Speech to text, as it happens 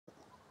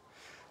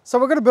So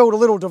we're going to build a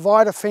little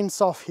divider fence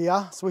off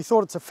here. So we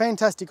thought it's a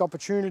fantastic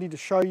opportunity to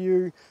show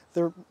you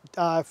the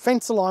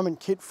fence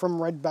alignment kit from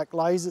RedBack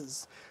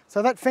lasers.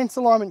 So that fence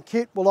alignment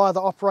kit will either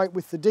operate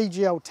with the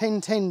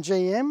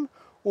DGL1010GM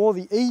or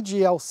the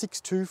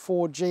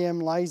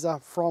EGL624GM laser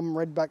from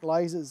RedBack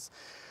lasers.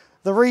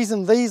 The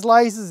reason these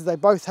lasers, they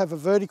both have a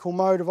vertical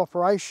mode of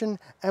operation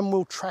and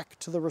will track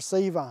to the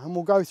receiver, and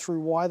we'll go through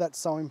why that's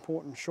so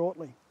important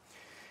shortly.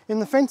 In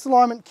the fence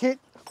alignment kit,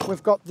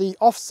 we've got the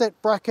offset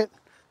bracket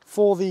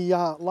for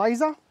the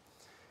laser.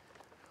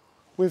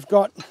 We've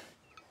got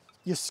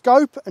your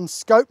scope and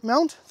scope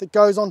mount that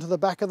goes onto the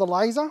back of the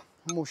laser,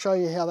 and we'll show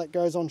you how that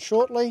goes on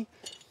shortly.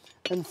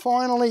 And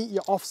finally,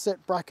 your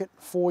offset bracket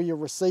for your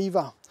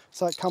receiver.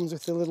 So it comes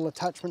with the little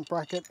attachment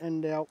bracket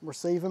and our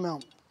receiver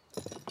mount.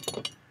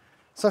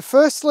 So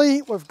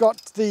firstly, we've got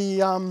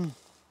the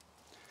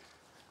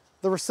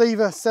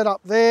receiver set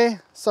up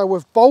there. So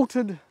we've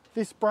bolted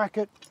this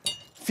bracket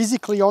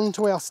physically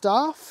onto our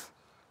staff,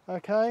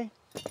 okay?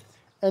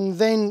 And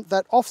then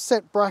that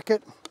offset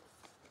bracket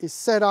is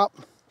set up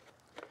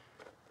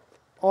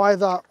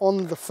either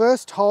on the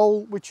first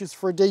hole, which is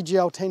for a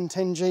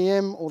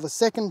DGL1010GM, or the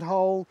second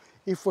hole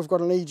if we've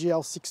got an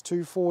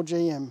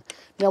EGL624GM.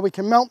 Now we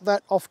can mount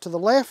that off to the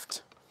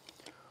left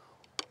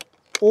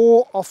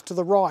or off to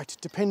the right,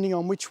 depending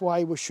on which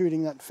way we're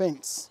shooting that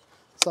fence.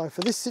 So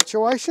for this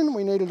situation,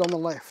 we need it on the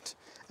left,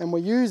 and we're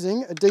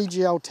using a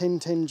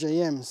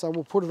DGL1010GM, so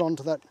we'll put it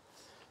onto that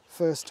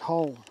first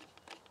hole.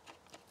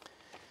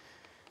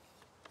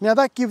 Now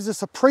that gives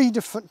us a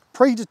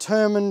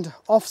predetermined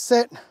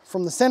offset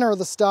from the center of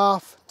the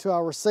staff to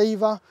our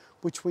receiver,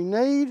 which we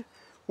need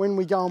when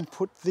we go and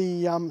put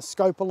the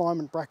scope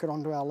alignment bracket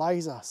onto our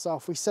laser. So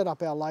if we set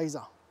up our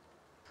laser.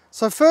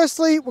 So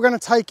firstly, we're going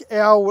to take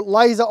our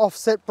laser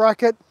offset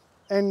bracket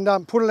and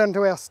put it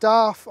onto our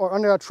staff or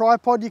onto our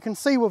tripod. You can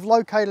see we've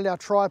located our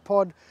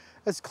tripod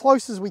as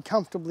close as we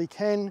comfortably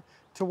can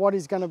to what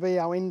is going to be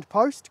our end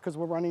post, because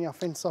we're running our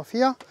fence off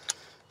here.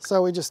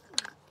 So we just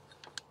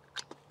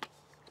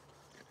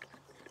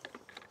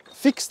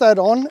fix that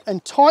on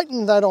and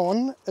tighten that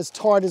on as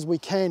tight as we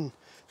can.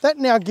 That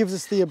now gives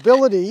us the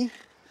ability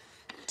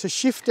to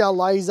shift our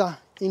laser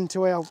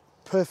into our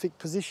perfect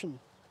position.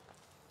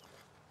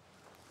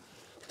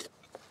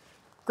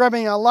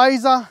 Grabbing our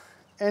laser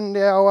and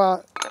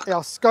our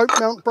scope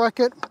mount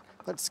bracket,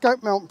 that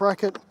scope mount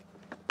bracket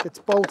gets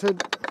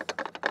bolted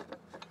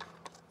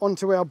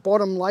onto our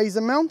bottom laser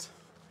mount,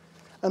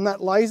 and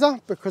that laser,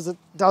 because it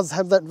does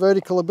have that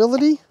vertical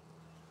ability,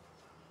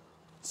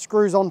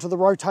 screws onto the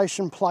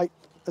rotation plate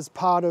as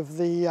part of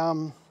the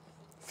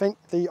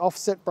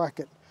offset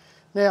bracket.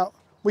 Now,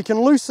 we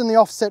can loosen the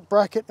offset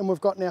bracket and we've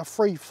got now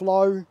free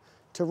flow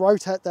to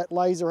rotate that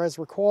laser as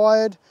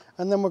required,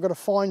 and then we've got a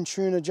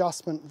fine-tune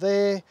adjustment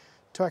there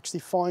to actually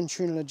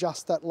fine-tune and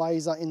adjust that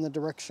laser in the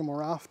direction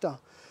we're after.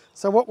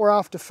 So what we're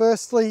after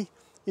firstly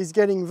is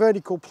getting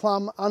vertical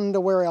plumb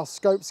under where our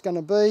scope's going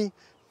to be,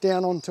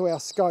 down onto our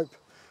scope.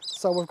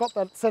 So we've got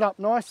that set up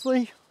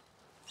nicely.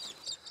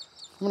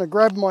 I'm going to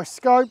grab my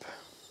scope,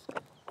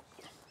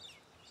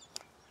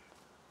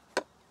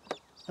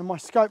 and my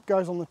scope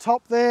goes on the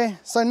top there.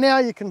 So now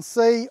you can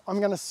see I'm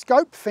going to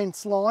scope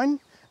fence line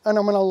and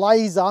I'm going to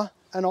laser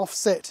an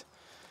offset,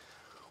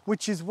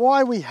 which is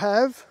why we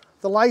have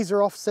the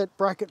laser offset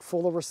bracket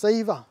for the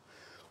receiver.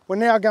 We're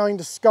now going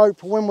to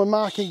scope when we're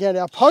marking out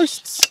our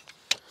posts.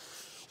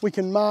 We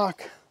can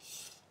mark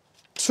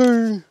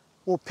to,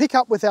 or pick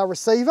up with our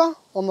receiver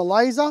on the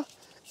laser,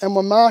 and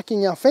we're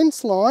marking our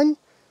fence line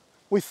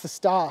with the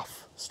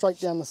staff,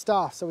 straight down the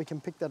staff, so we can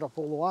pick that up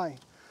all the way.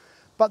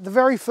 But the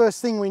very first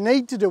thing we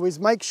need to do is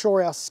make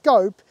sure our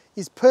scope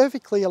is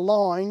perfectly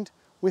aligned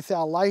with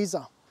our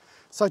laser.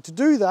 So to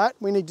do that,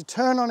 we need to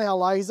turn on our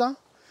laser,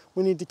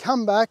 we need to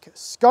come back,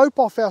 scope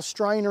off our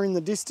strainer in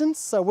the distance.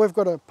 So we've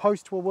got a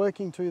post we're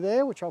working to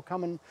there, which I'll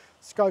come and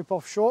scope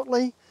off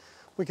shortly.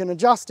 We can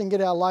adjust and get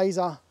our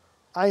laser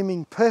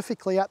aiming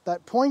perfectly at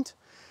that point.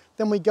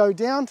 Then we go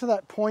down to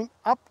that point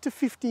up to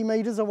 50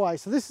 meters away.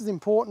 So this is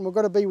important, we've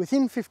got to be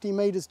within 50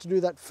 meters to do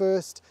that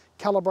first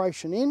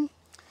calibration in.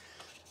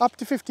 Up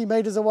to 50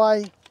 meters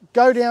away,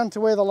 go down to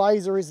where the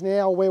laser is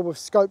now, where we've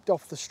scoped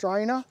off the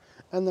strainer,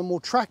 and then we'll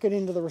track it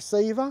into the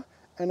receiver,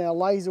 and our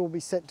laser will be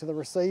set to the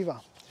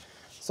receiver.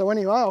 So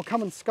anyway, I'll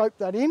come and scope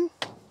that in.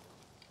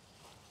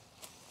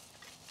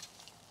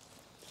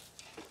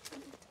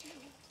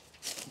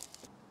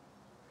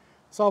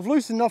 So I've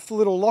loosened off the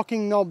little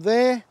locking knob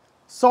there,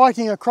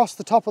 sighting across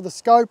the top of the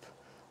scope.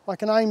 I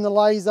can aim the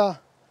laser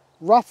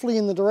roughly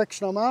in the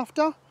direction I'm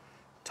after,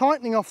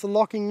 tightening off the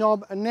locking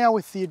knob, and now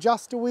with the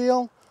adjuster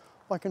wheel,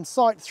 I can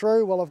sight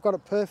through. Well, I've got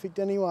it perfect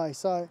anyway,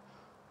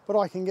 but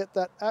I can get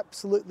that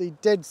absolutely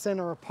dead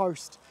center of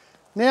post.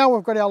 Now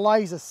we've got our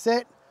laser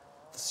set,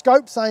 the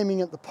scope's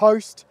aiming at the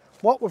post.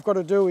 What we've got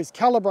to do is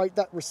calibrate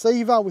that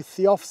receiver with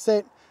the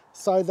offset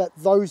so that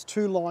those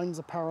two lines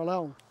are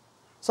parallel.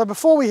 So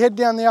before we head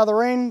down the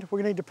other end, we're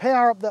going to need to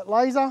power up that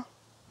laser.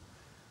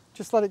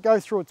 Just let it go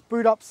through its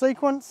boot up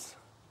sequence.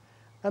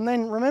 And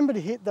then remember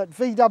to hit that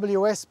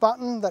VWS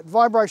button. That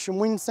vibration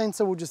wind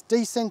sensor will just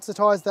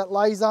desensitize that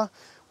laser.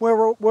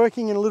 We're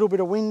working in a little bit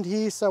of wind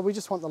here, so we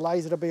just want the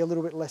laser to be a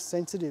little bit less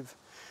sensitive.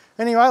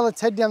 Anyway, let's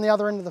head down the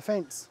other end of the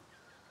fence.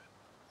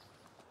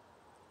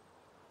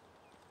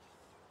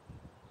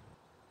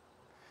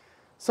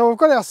 So we've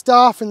got our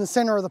staff in the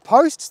center of the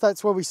posts.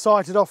 That's where we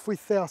sighted off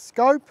with our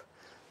scope.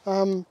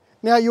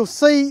 Now you'll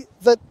see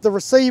that the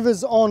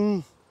receivers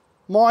on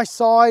my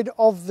side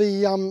of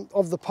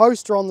the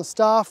post are on the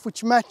staff,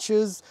 which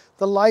matches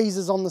the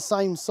lasers on the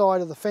same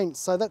side of the fence.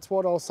 So that's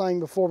what I was saying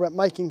before about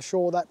making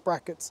sure that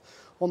bracket's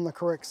on the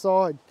correct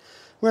side.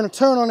 We're going to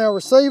turn on our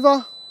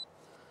receiver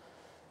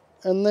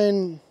and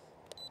then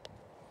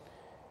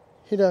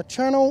hit our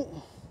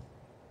channel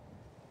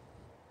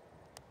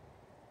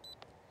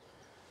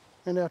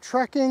and our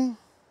tracking.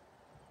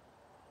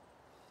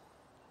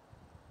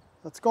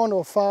 That's gone to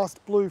a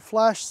fast blue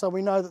flash, so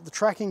we know that the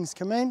tracking's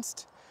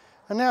commenced.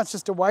 And now it's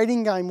just a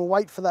waiting game. We'll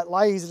wait for that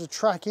laser to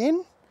track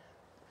in.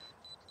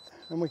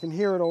 And we can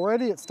hear it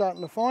already, it's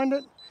starting to find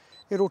it.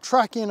 It'll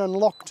track in and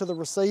lock to the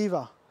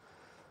receiver.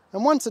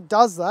 And once it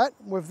does that,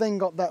 we've then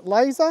got that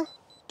laser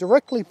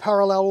directly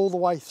parallel all the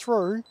way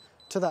through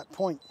to that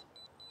point.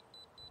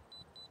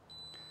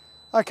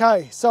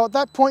 Okay, so at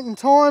that point in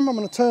time, I'm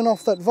going to turn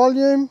off that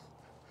volume.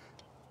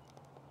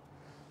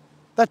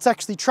 That's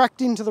actually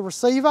tracked into the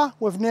receiver.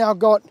 We've now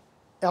got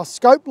our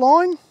scope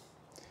line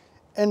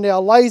and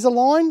our laser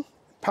line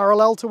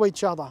parallel to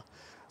each other.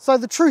 So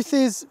the truth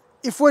is,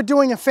 if we're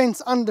doing a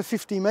fence under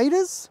 50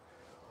 meters,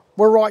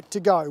 we're right to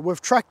go.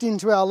 We've tracked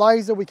into our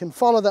laser, we can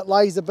follow that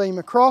laser beam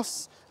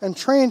across and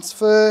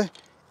transfer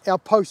our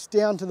post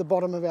down to the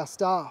bottom of our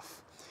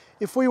staff.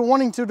 If we were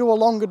wanting to do a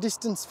longer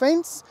distance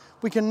fence,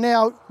 we can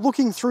now,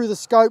 looking through the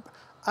scope,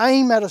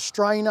 aim at a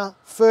strainer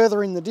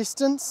further in the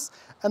distance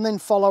and then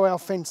follow our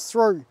fence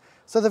through.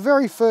 So the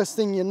very first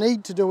thing you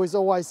need to do is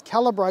always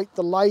calibrate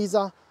the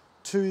laser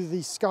to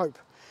the scope.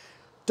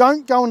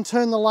 Don't go and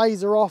turn the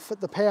laser off at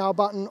the power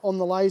button on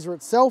the laser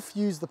itself.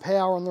 Use the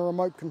power on the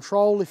remote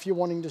control if you're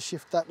wanting to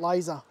shift that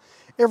laser.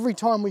 Every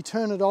time we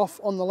turn it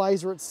off on the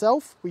laser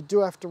itself, we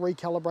do have to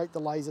recalibrate the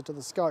laser to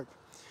the scope.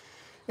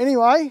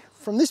 Anyway,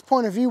 from this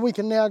point of view, we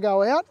can now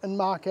go out and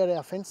mark out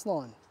our fence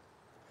line.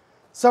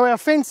 So our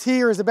fence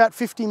here is about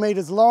 50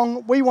 metres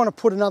long. We want to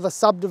put another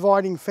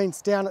subdividing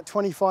fence down at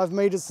 25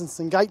 metres and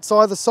some gates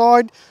either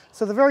side.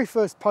 So the very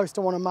first post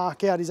I want to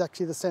mark out is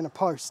actually the centre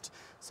post.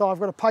 So I've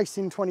got to paste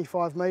in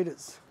 25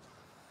 metres.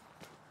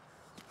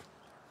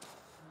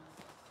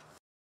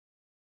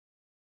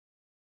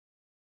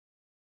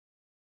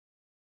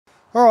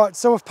 All right,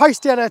 so we've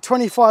pasted out our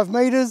 25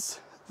 metres.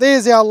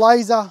 There's our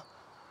laser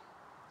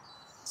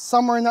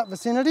somewhere in that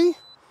vicinity.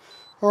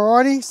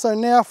 Alrighty, so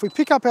now if we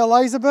pick up our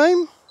laser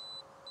beam,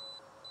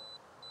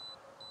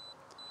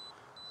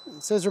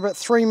 it says we're about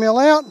 3 mil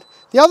out.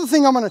 The other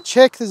thing I'm going to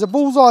check, there's a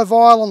bullseye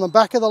vial on the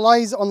back of the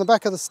laser, on the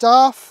back of the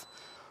staff.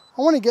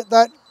 I want to get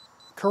that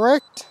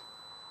correct.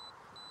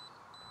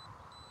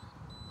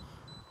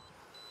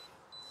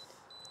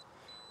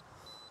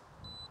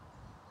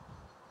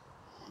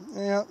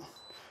 Yeah.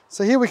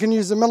 So here we can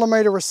use the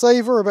millimetre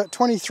receiver, about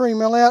 23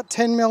 mil out,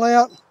 10 mil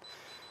out.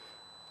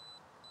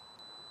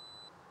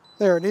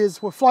 There it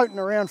is, we're floating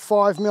around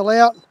 5 mil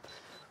out.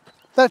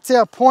 That's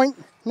our point.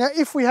 Now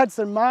if we had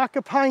some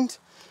marker paint,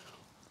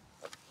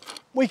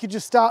 we could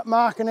just start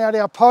marking out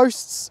our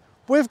posts.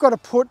 We've got to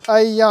put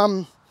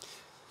a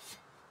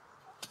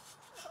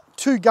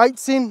 2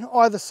 gates in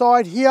either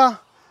side here.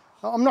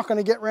 I'm not going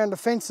to get round to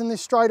fencing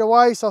this straight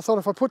away, so I thought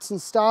if I put some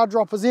star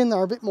droppers in,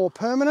 they're a bit more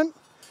permanent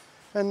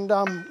and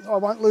I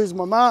won't lose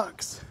my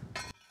marks.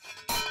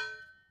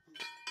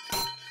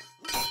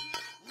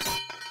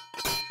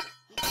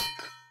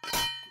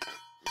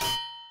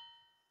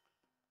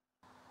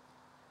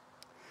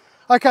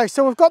 Okay,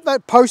 so we've got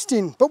that post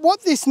in, but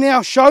what this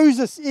now shows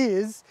us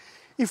is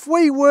if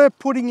we were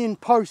putting in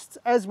posts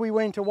as we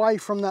went away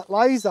from that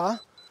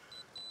laser,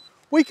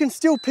 we can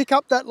still pick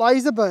up that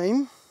laser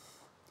beam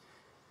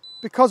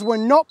because we're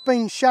not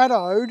being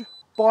shadowed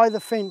by the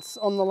fence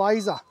on the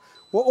laser.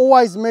 We're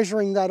always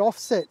measuring that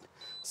offset.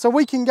 So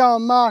we can go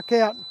and mark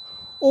out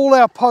all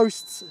our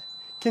posts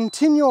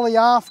continually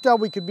after.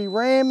 We could be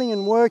ramming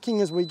and working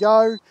as we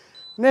go.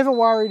 Never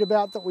worried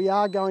about that we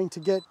are going to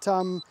get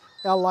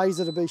our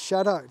laser to be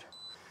shadowed.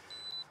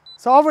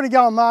 So I've got to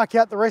go and mark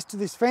out the rest of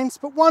this fence,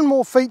 but one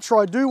more feature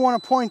I do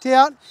want to point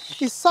out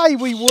is say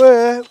we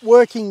were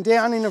working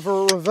down in a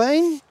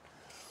ravine,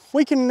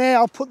 we can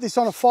now put this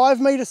on a 5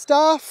 metre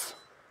staff,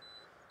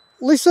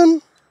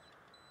 listen,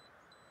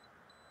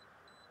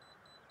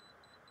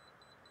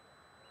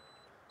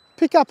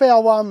 pick up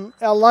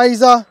our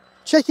laser,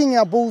 checking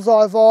our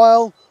bullseye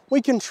vial,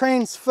 we can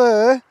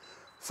transfer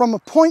from a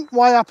point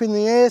way up in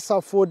the air, so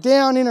if we're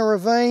down in a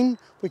ravine,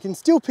 we can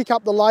still pick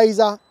up the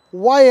laser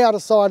way out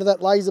of sight of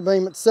that laser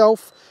beam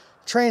itself,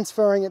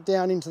 transferring it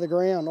down into the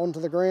ground, onto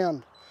the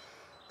ground.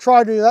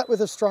 Try to do that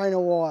with a strainer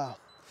wire.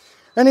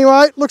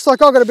 Anyway, looks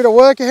like I've got a bit of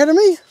work ahead of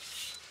me,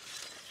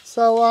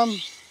 so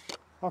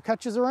I'll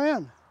catch you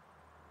around.